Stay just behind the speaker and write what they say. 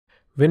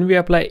When we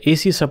apply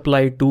AC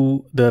supply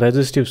to the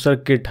resistive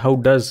circuit, how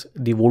does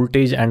the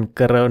voltage and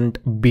current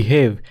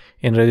behave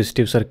in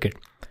resistive circuit?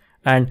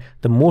 And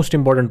the most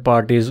important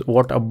part is,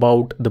 what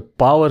about the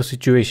power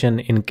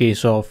situation in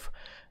case of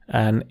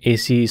an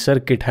AC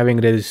circuit having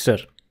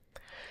resistor?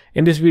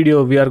 In this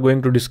video, we are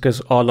going to discuss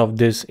all of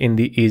this in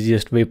the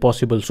easiest way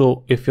possible.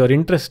 So if you're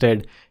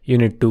interested, you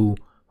need to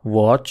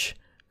watch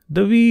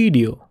the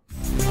video.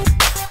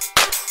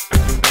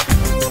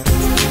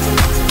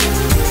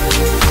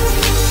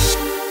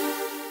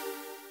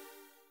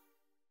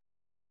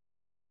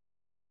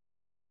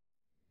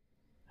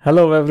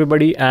 Hello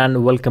everybody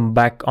and welcome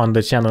back on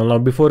the channel. Now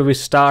before we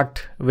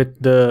start with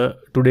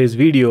today's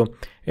video,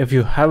 if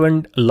you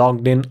haven't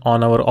logged in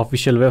on our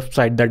official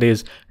website, that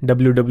is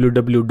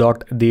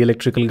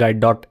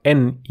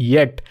www.TheElectricalGuy.in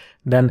yet,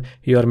 then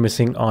you are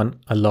missing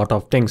on a lot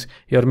of things.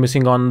 You're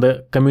missing on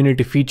the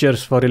community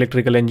features for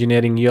electrical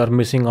engineering. You're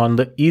missing on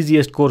the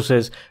easiest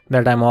courses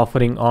that I'm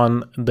offering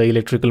on the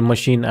electrical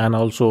machine, and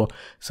also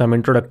some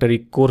introductory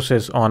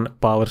courses on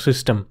power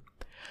system.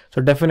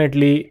 So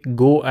definitely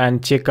go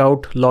and check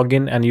out, log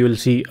in, and you will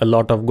see a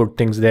lot of good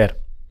things there.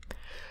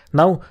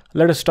 Now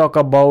let us talk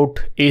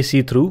about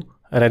AC through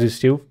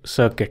resistive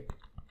circuit.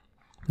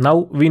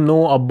 Now we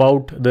know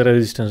about the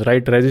resistance,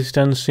 right?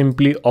 Resistance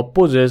simply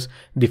opposes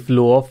the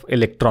flow of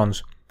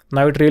electrons.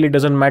 Now it really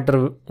doesn't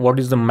matter what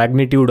is the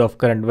magnitude of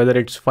current, whether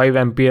it's 5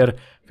 ampere,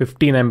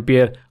 15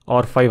 ampere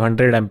or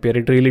 500 ampere,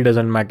 it really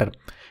doesn't matter.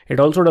 It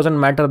also doesn't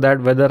matter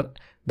that whether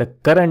the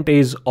current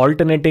is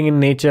alternating in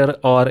nature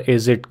or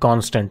is it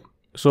constant.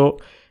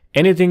 So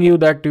anything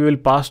that you will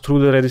pass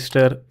through the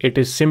resistor, it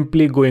is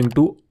simply going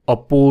to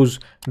oppose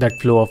that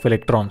flow of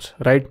electrons,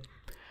 right?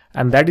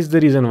 And that is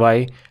the reason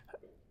why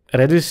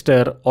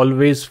resistor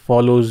always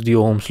follows the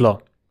Ohm's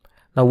law.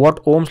 Now what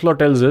Ohm's law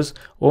tells us?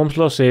 Ohm's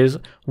law says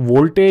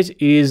voltage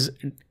is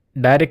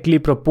directly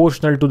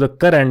proportional to the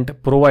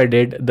current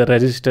provided the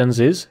resistance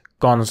is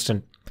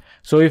constant.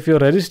 So if your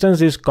resistance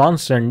is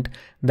constant,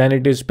 then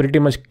it is pretty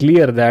much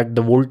clear that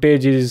the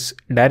voltage is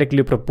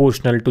directly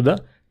proportional to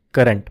the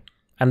current.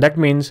 And that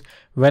means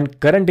when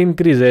current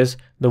increases,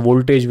 the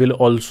voltage will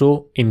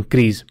also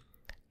increase.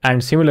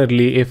 And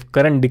similarly, if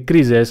current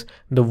decreases,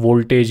 the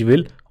voltage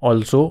will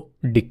also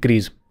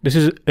decrease. This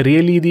is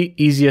really the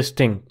easiest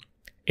thing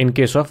in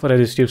case of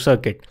resistive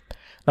circuit.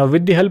 Now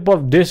with the help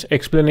of this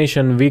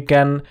explanation, we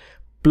can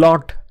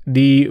plot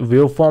the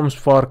waveforms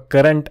for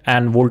current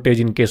and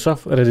voltage in case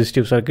of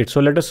resistive circuit. So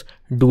let us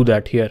do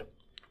that here.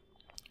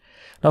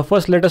 Now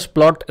first let us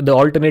plot the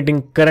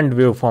alternating current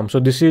waveform. So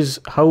this is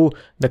how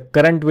the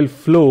current will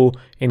flow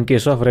in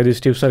case of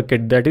resistive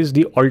circuit, that is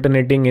the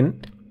alternating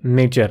in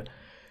nature.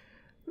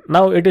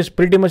 Now it is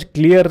pretty much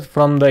clear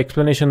from the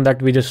explanation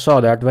that we just saw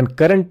that when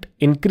current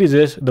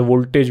increases, the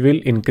voltage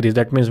will increase.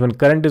 That means when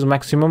current is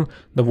maximum,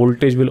 the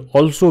voltage will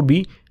also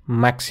be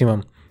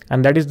maximum.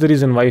 And that is the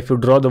reason why if you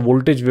draw the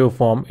voltage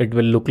waveform, it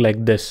will look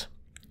like this.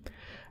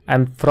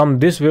 And from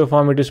this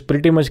waveform, it is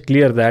pretty much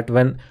clear that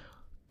when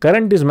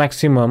current is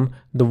maximum,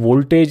 the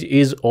voltage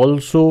is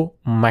also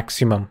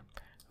maximum.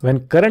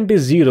 When current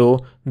is zero,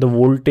 the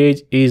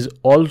voltage is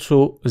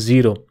also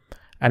zero.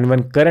 And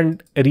when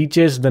current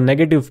reaches the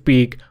negative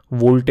peak,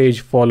 voltage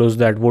follows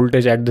that.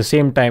 Voltage at the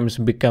same time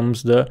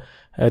becomes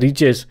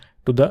reaches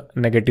to the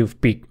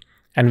negative peak.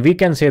 And we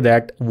can say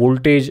that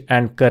voltage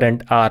and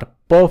current are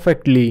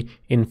perfectly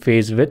in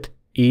phase with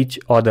each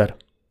other,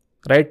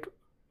 right?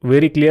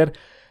 Very clear.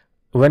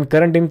 When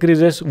current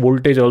increases,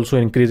 voltage also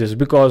increases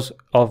because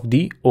of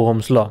the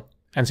Ohm's law.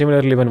 And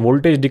similarly, when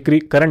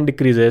current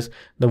decreases,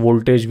 the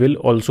voltage will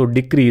also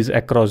decrease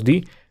across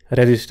the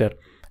resistor.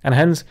 And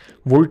hence,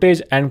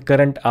 voltage and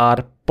current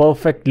are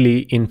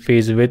perfectly in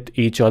phase with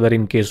each other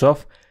in case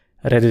of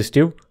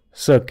resistive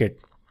circuit,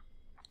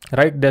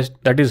 right?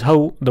 That is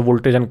how the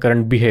voltage and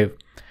current behave.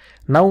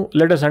 Now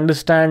let us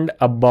understand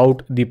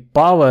about the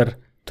power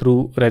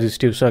through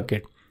resistive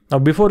circuit. Now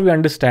before we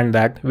understand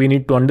that, we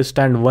need to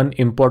understand one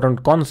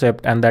important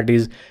concept, and that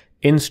is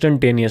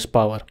instantaneous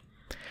power.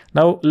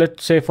 Now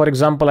let's say, for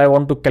example, I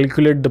want to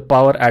calculate the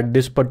power at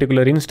this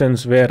particular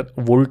instance where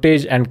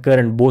voltage and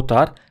current both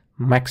are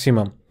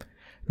maximum.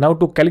 Now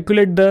to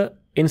calculate the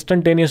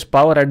instantaneous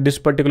power at this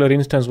particular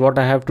instance, what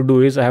I have to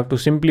do is I have to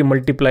simply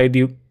multiply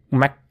the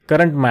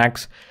current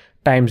max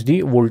times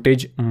the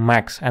voltage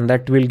max, and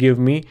that will give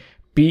me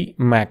P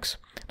max.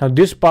 Now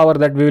this power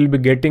that we will be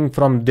getting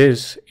from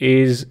this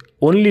is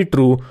only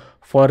true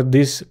for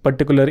this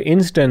particular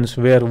instance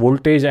where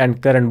voltage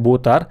and current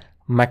both are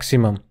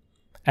maximum.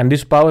 And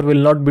this power will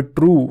not be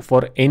true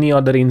for any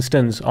other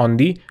instance on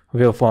the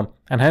waveform.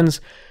 And hence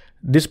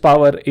this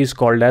power is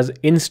called as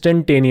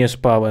instantaneous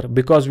power,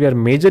 because we are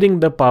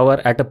measuring the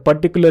power at a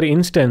particular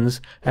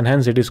instance, and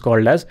hence it is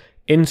called as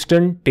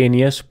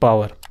instantaneous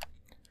power.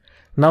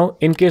 Now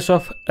in case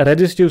of a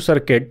resistive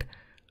circuit,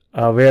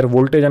 where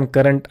voltage and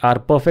current are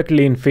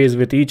perfectly in phase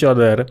with each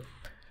other,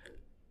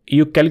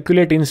 you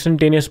calculate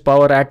instantaneous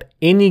power at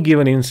any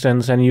given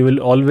instance and you will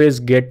always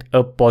get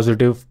a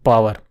positive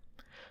power.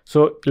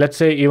 So let's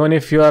say even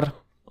if you are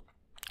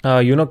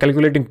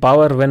calculating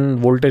power when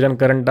voltage and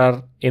current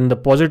are in the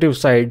positive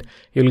side,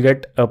 you'll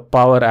get a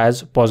power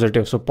as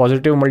positive. So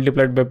positive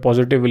multiplied by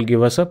positive will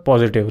give us a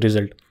positive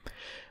result.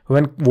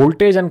 When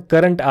voltage and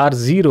current are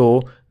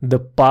zero, the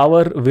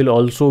power will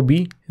also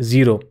be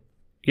zero.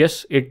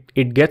 Yes,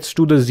 it gets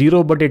to the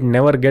zero, but it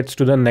never gets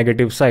to the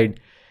negative side.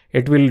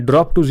 It will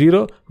drop to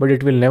zero, but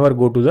it will never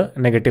go to the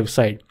negative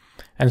side.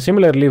 And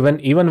similarly,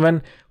 even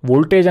when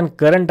voltage and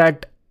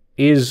current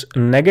is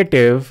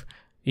negative,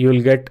 you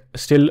will get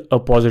still a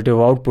positive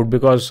output,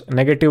 because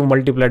negative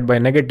multiplied by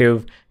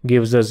negative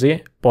gives us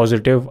a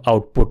positive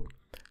output.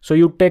 So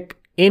you take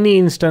any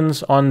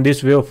instance on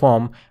this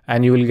waveform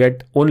and you will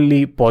get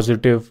only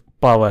positive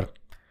power.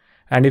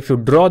 And if you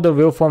draw the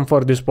waveform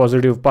for this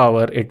positive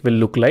power, it will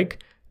look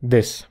like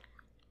this.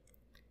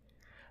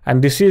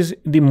 And this is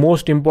the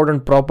most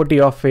important property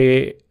of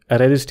a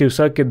resistive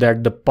circuit,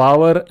 that the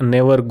power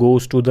never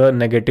goes to the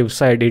negative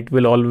side. It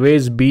will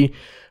always be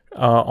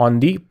on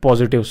the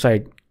positive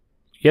side.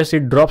 Yes,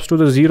 it drops to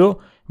the zero,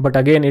 but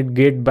again it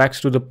gets back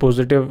to the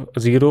positive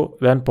zero,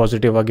 then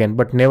positive again,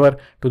 but never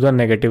to the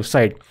negative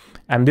side.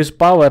 And this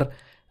power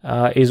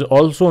is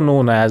also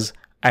known as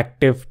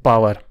active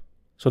power.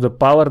 So the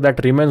power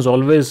that remains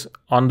always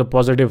on the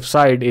positive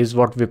side is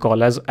what we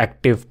call as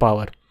active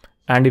power.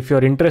 And if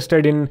you're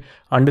interested in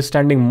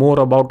understanding more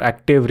about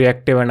active,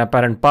 reactive and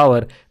apparent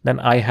power, then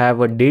I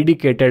have a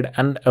dedicated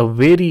and a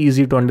very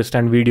easy to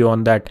understand video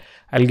on that.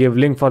 I'll give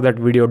link for that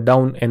video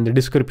down in the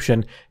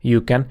description.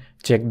 You can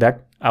check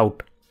that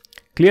out.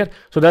 Clear?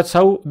 So that's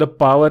how the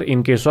power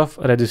in case of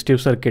resistive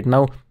circuit.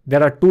 Now,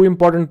 there are two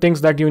important things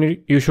that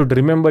you should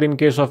remember in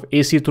case of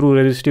AC through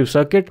resistive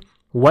circuit.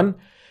 One,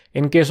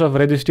 in case of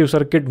resistive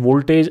circuit,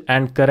 voltage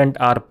and current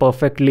are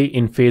perfectly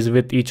in phase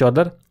with each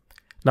other.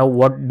 Now,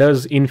 what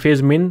does in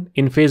phase mean?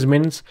 In phase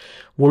means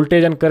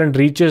voltage and current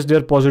reaches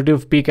their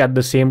positive peak at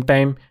the same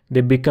time,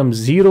 they become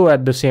zero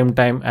at the same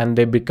time, and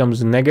they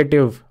becomes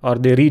negative, or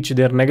they reach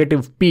their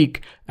negative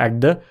peak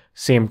at the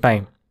same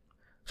time.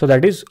 So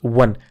that is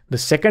one. The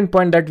second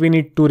point that we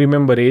need to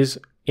remember is,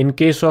 in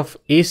case of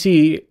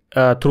AC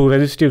through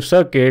resistive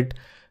circuit,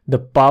 the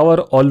power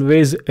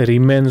always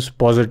remains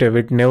positive.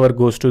 It never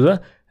goes to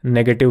the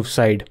negative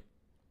side,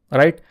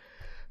 right?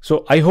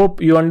 So I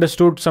hope you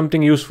understood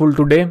something useful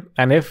today,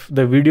 and if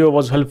the video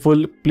was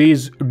helpful,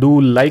 please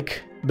do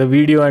like the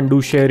video and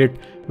do share it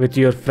with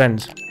your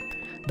friends.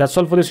 That's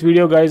all for this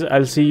video, guys.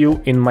 I'll see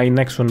you in my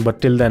next one,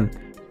 but till then,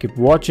 keep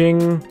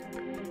watching,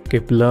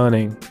 keep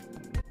learning.